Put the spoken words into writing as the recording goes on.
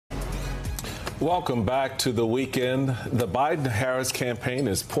Welcome back to the weekend. The Biden-Harris campaign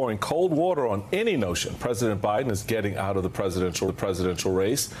is pouring cold water on any notion President Biden is getting out of the presidential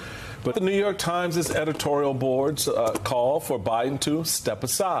race. But the New York Times' editorial board's call for Biden to step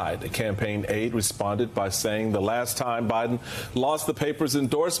aside. A campaign aide responded by saying the last time Biden lost the paper's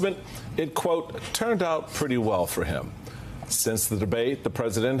endorsement, it, quote, turned out pretty well for him. Since the debate, the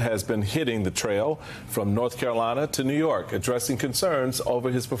president has been hitting the trail from North Carolina to New York, addressing concerns over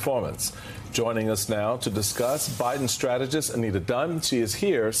his performance. Joining us now to discuss, Biden strategist Anita Dunn. She is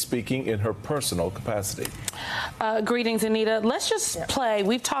here speaking in her personal capacity. Greetings, Anita. Let's just play.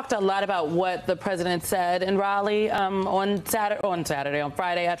 We've talked a lot about what the president said in Raleigh on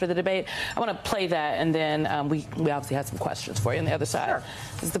Friday after the debate. I want to play that, and then we obviously have some questions for you on the other side. Sure.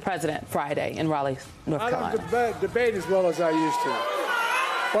 This is the president Friday in Raleigh, North Carolina. I don't debate as well as I used to.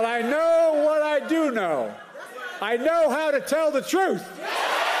 But I know what I do know. I know how to tell the truth.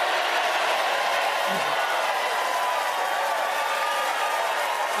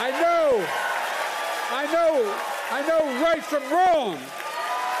 I know right from wrong.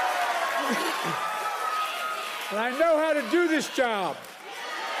 And I know how to do this job.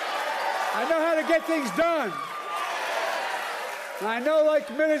 I know how to get things done. And I know,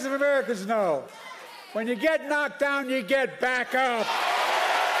 like millions of Americans know, when you get knocked down, you get back up.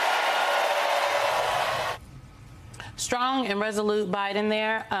 Strong and resolute Biden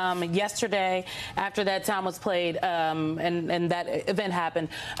there. Yesterday, after that time was played and that event happened,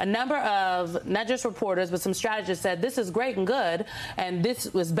 a number of, not just reporters, but some strategists said this is great and good, and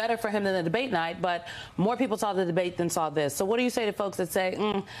this was better for him than the debate night, but more people saw the debate than saw this. So what do you say to folks that say,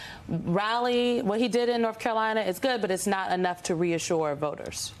 Raleigh, what he did in North Carolina is good, but it's not enough to reassure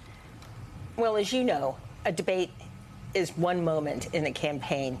voters? Well, as you know, a debate is one moment in a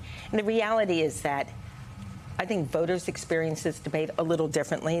campaign. And the reality is that I think voters experience this debate a little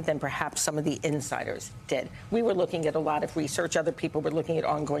differently than perhaps some of the insiders did. We were looking at a lot of research. Other people were looking at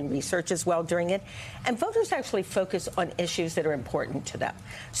ongoing research as well during it. And voters actually focus on issues that are important to them.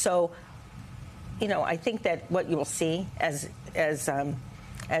 So, you know, I think that what you will see, as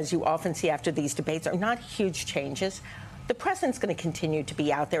you often see after these debates, are not huge changes. The president's going to continue to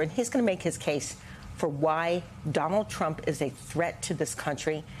be out there, and he's going to make his case for why Donald Trump is a threat to this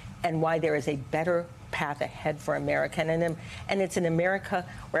country and why there is a better path ahead for America. And it's an America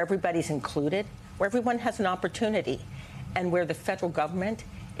where everybody's included, where everyone has an opportunity, and where the federal government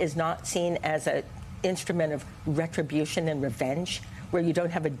is not seen as an instrument of retribution and revenge, where you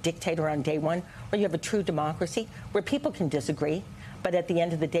don't have a dictator on day one, where you have a true democracy, where people can disagree, but at the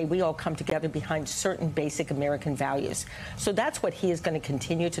end of the day, we all come together behind certain basic American values. So that's what he is going to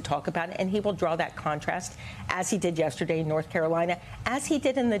continue to talk about, and he will draw that contrast, as he did yesterday in North Carolina, as he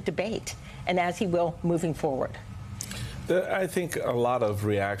did in the debate, and as he will moving forward. I think a lot of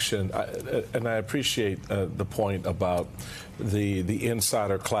reaction, and I appreciate the point about the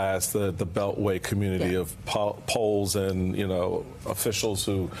insider class, the Beltway community of polls and, you know, officials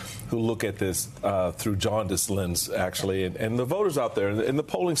who look at this through jaundiced lens, actually, and the voters out there, and the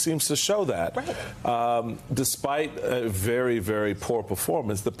polling seems to show that. Right. Despite a very, very poor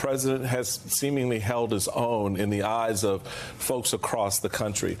performance, the president has seemingly held his own in the eyes of folks across the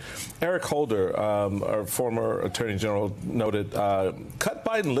country. Eric Holder, our former Attorney General, noted, cut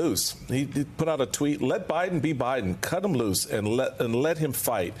Biden loose. He put out a tweet, let Biden be Biden, cut him loose and let him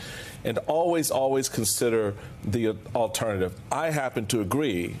fight, and always consider the alternative. I happen to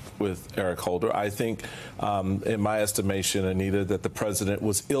agree with Eric Holder. I think, in my estimation, Anita, that the president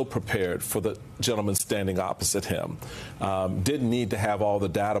was ill prepared for the gentleman standing opposite him. Didn't need to have all the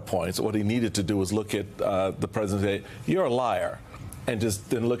data points. What he needed to do was look at the president and say, you're a liar. And just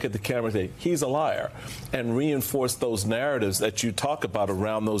then look at the camera and say, he's a liar, and reinforce those narratives that you talk about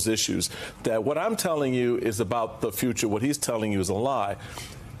around those issues. That what I'm telling you is about the future. What he's telling you is a lie.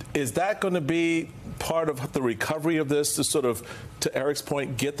 Is that going to be part of the recovery of this, to sort of, to Eric's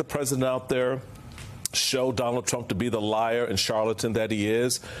point, get the president out there, show Donald Trump to be the liar and charlatan that he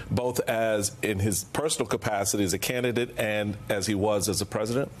is, both as in his personal capacity as a candidate and as he was as a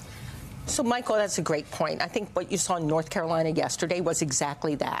president? So, Michael, that's a great point. I think what you saw in North Carolina yesterday was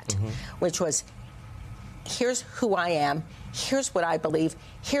exactly that, which was, here's who I am, here's what I believe,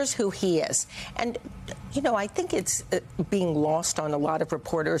 here's who he is. And, you know, I think it's being lost on a lot of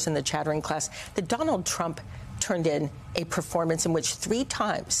reporters in the chattering class that Donald Trump turned in a performance in which 3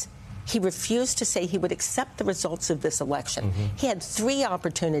 times he refused to say he would accept the results of this election. He had 3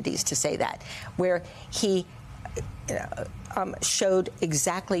 opportunities to say that, where he showed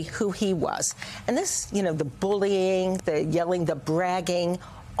exactly who he was. And this, you know, the bullying, the yelling, the bragging,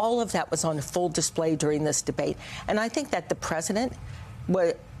 all of that was on full display during this debate. And I think that the president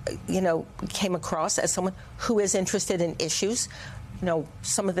came across as someone who is interested in issues.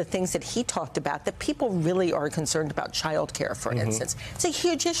 Some of the things that he talked about, that people really are concerned about child care, for instance. It's a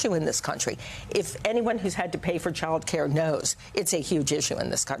huge issue in this country. If anyone who's had to pay for child care knows, it's a huge issue in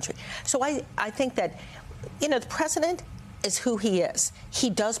this country. So I think that, the president is who he is.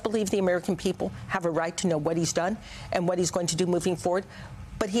 He does believe the American people have a right to know what he's done and what he's going to do moving forward.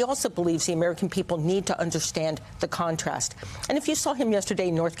 But he also believes the American people need to understand the contrast. And if you saw him yesterday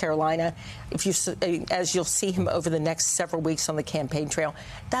in North Carolina, as you'll see him over the next several weeks on the campaign trail,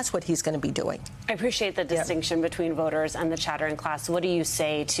 that's what he's going to be doing. I appreciate the distinction between voters and the chattering class. What do you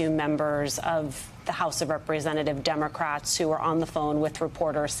say to members of the House of Representatives Democrats who are on the phone with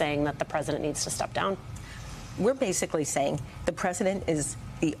reporters saying that the president needs to step down? We're basically saying the president is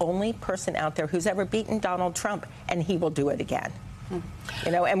the only person out there who's ever beaten Donald Trump, and he will do it again.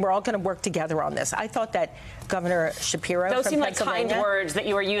 And we're all going to work together on this. I thought that Governor Shapiro Those from seem like Pennsylvania, kind words that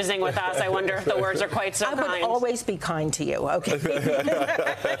you were using with us. I wonder if the words are quite so kind. I would always be kind to you, okay?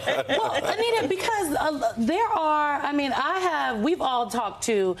 Well, Anita, because there are, we've all talked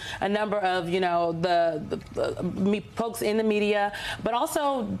to a number of, the folks in the media, but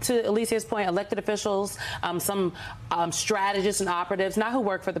also, to Alicia's point, elected officials, some strategists and operatives, not who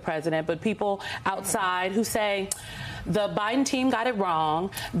work for the president, but people outside who say, the Biden team got it wrong,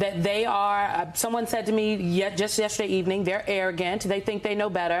 that they are, someone said to me just yesterday evening, they're arrogant, they think they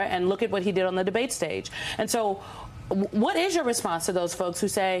know better, and look at what he did on the debate stage. And so what is your response to those folks who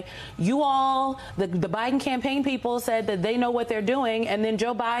say, you all, the Biden campaign people said that they know what they're doing, and then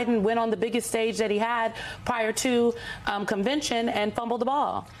Joe Biden went on the biggest stage that he had prior to convention and fumbled the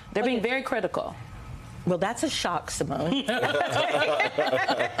ball? They're being very critical. Well, that's a shock, Simone.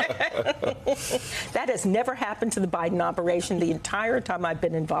 That has never happened to the Biden operation the entire time I've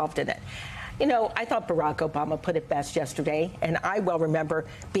been involved in it. I thought Barack Obama put it best yesterday, and I well remember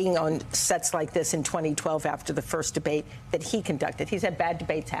being on sets like this in 2012 after the first debate that he conducted. He said bad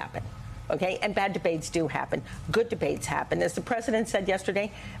debates happen. Okay, and bad debates do happen. Good debates happen. As the president said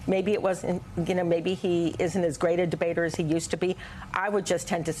yesterday, maybe it wasn't, maybe he isn't as great a debater as he used to be. I would just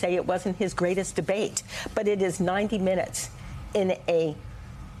tend to say it wasn't his greatest debate, but it is 90 minutes in a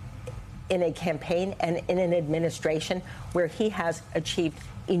campaign and in an administration where he has achieved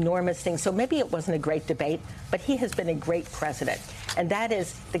enormous things. So maybe it wasn't a great debate, but he has been a great president. And that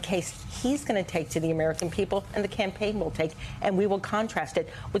is the case he's going to take to the American people, and the campaign will take, and we will contrast it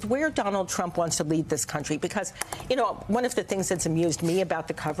with where Donald Trump wants to lead this country. Because, one of the things that's amused me about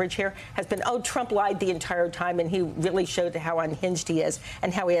the coverage here has been, Trump lied the entire time, and he really showed how unhinged he is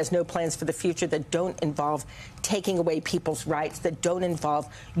and how he has no plans for the future that don't involve taking away people's rights, that don't involve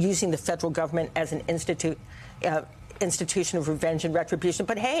using the federal government as an institution of revenge and retribution.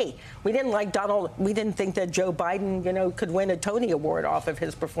 But hey, we didn't like Donald. We didn't think that Joe Biden, could win a Tony Award off of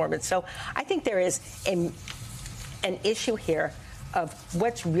his performance. So I think there is an issue here of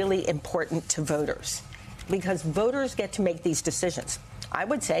what's really important to voters, because voters get to make these decisions. I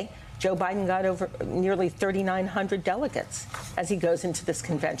would say Joe Biden got over nearly 3,900 delegates as he goes into this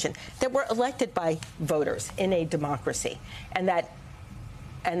convention that were elected by voters in a democracy, and that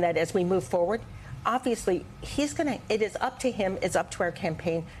as we move forward, obviously, it is up to him, it's up to our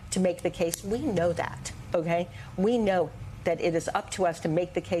campaign to make the case. We know that, okay? We know that it is up to us to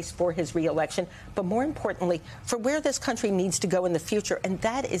make the case for his reelection, but more importantly, for where this country needs to go in the future, and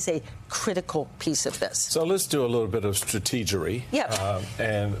that is a critical piece of this. So let's do a little bit of strategery,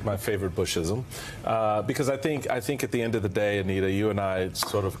 and my favorite Bushism, because I think at the end of the day, Anita, you and I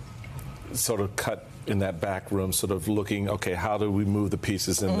sort of cut in that back room, sort of looking, okay, how do we move the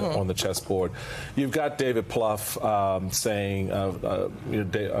pieces on the chessboard? You've got David Plouffe saying,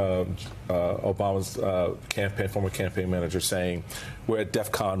 Obama's former campaign manager saying, we're at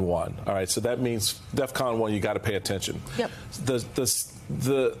DEFCON 1. All right, so that means DEFCON 1, you got to pay attention. Yep.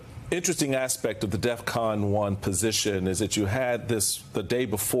 The interesting aspect of the DEFCON 1 position is that you had the day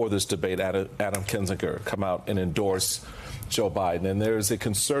before this debate, Adam Kinzinger come out and endorse Joe Biden, and there is a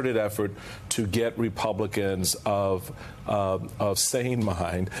concerted effort to get Republicans of sane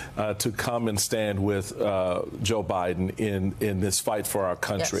mind to come and stand with Joe Biden in this fight for our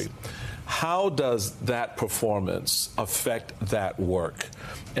country. Yes. How does that performance affect that work?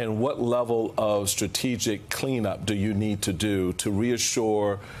 And what level of strategic cleanup do you need to do to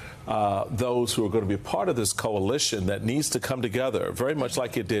reassure those who are going to be part of this coalition that needs to come together, very much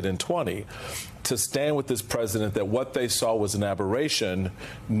like it did in 20, to stand with this president, that what they saw was an aberration,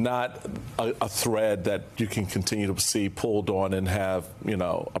 not a thread that you can continue to see pulled on and have,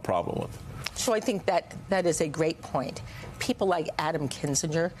 a problem with? So I think that is a great point. People like Adam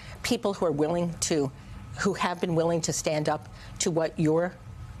Kinzinger, people who have been willing to stand up to what your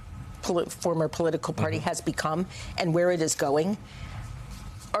former political party has become and where it is going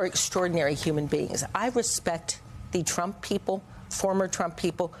are extraordinary human beings. I respect the Trump people, former Trump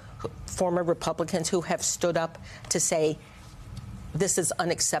people, former Republicans who have stood up to say, this is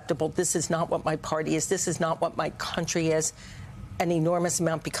unacceptable. This is not what my party is. This is not what my country is. An enormous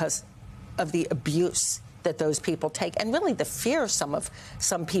amount because of the abuse that those people take, and really the fear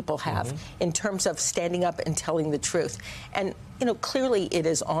some people have in terms of standing up and telling the truth. And, you know, clearly it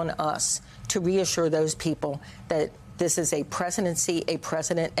is on us to reassure those people that this is a presidency, a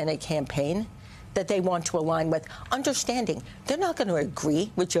president, and a campaign that they want to align with, understanding they're not going to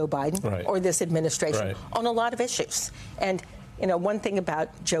agree with Joe Biden or this administration on a lot of issues. And, you know, one thing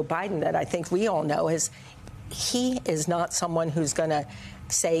about Joe Biden that I think we all know is he is not someone who's going to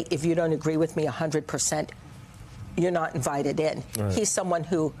say, if you don't agree with me 100%, you're not invited in. He's someone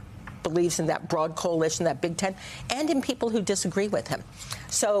who believes in that broad coalition, that Big Ten, and in people who disagree with him.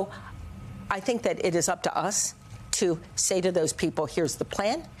 So I think that it is up to us to say to those people, here's the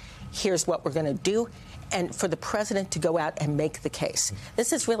plan, here's what we're going to do, and for the president to go out and make the case.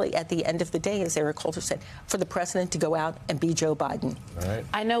 This is really, at the end of the day, as Eric Holder said, for the president to go out and be Joe Biden.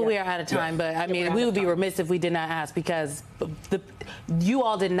 I know we are out of time, but I mean, we would be remiss if we did not ask, because you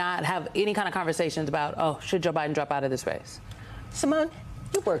all did not have any kind of conversations about, oh, should Joe Biden drop out of this race? Simone,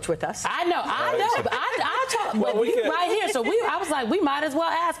 you worked with us. I know. I talk right here. So I was like, we might as well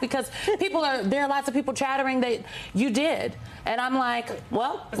ask, because there are lots of people chattering that you did. And I'm like,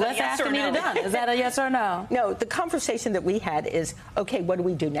 well, let's ask Anita Dunn. Is that a yes or no? No, the conversation that we had is, okay, what do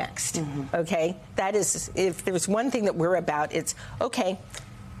we do next? Okay? That is, if there's one thing that we're about, it's, okay,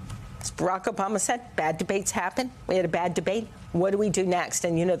 as Barack Obama said, bad debates happen. We had a bad debate. What do we do next?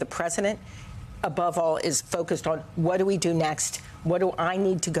 And, you know, the president, above all, is focused on what do we do next? What do I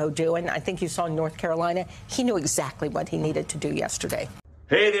need to go do? And I think you saw in North Carolina, he knew exactly what he needed to do yesterday.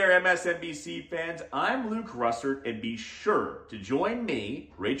 Hey there, MSNBC fans. I'm Luke Russert, and be sure to join me,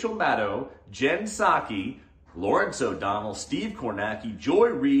 Rachel Maddow, Jen Psaki, Lawrence O'Donnell, Steve Kornacki, Joy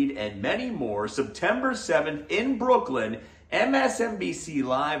Reid, and many more September 7th in Brooklyn, MSNBC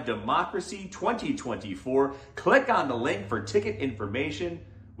Live Democracy 2024. Click on the link for ticket information.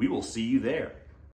 We will see you there.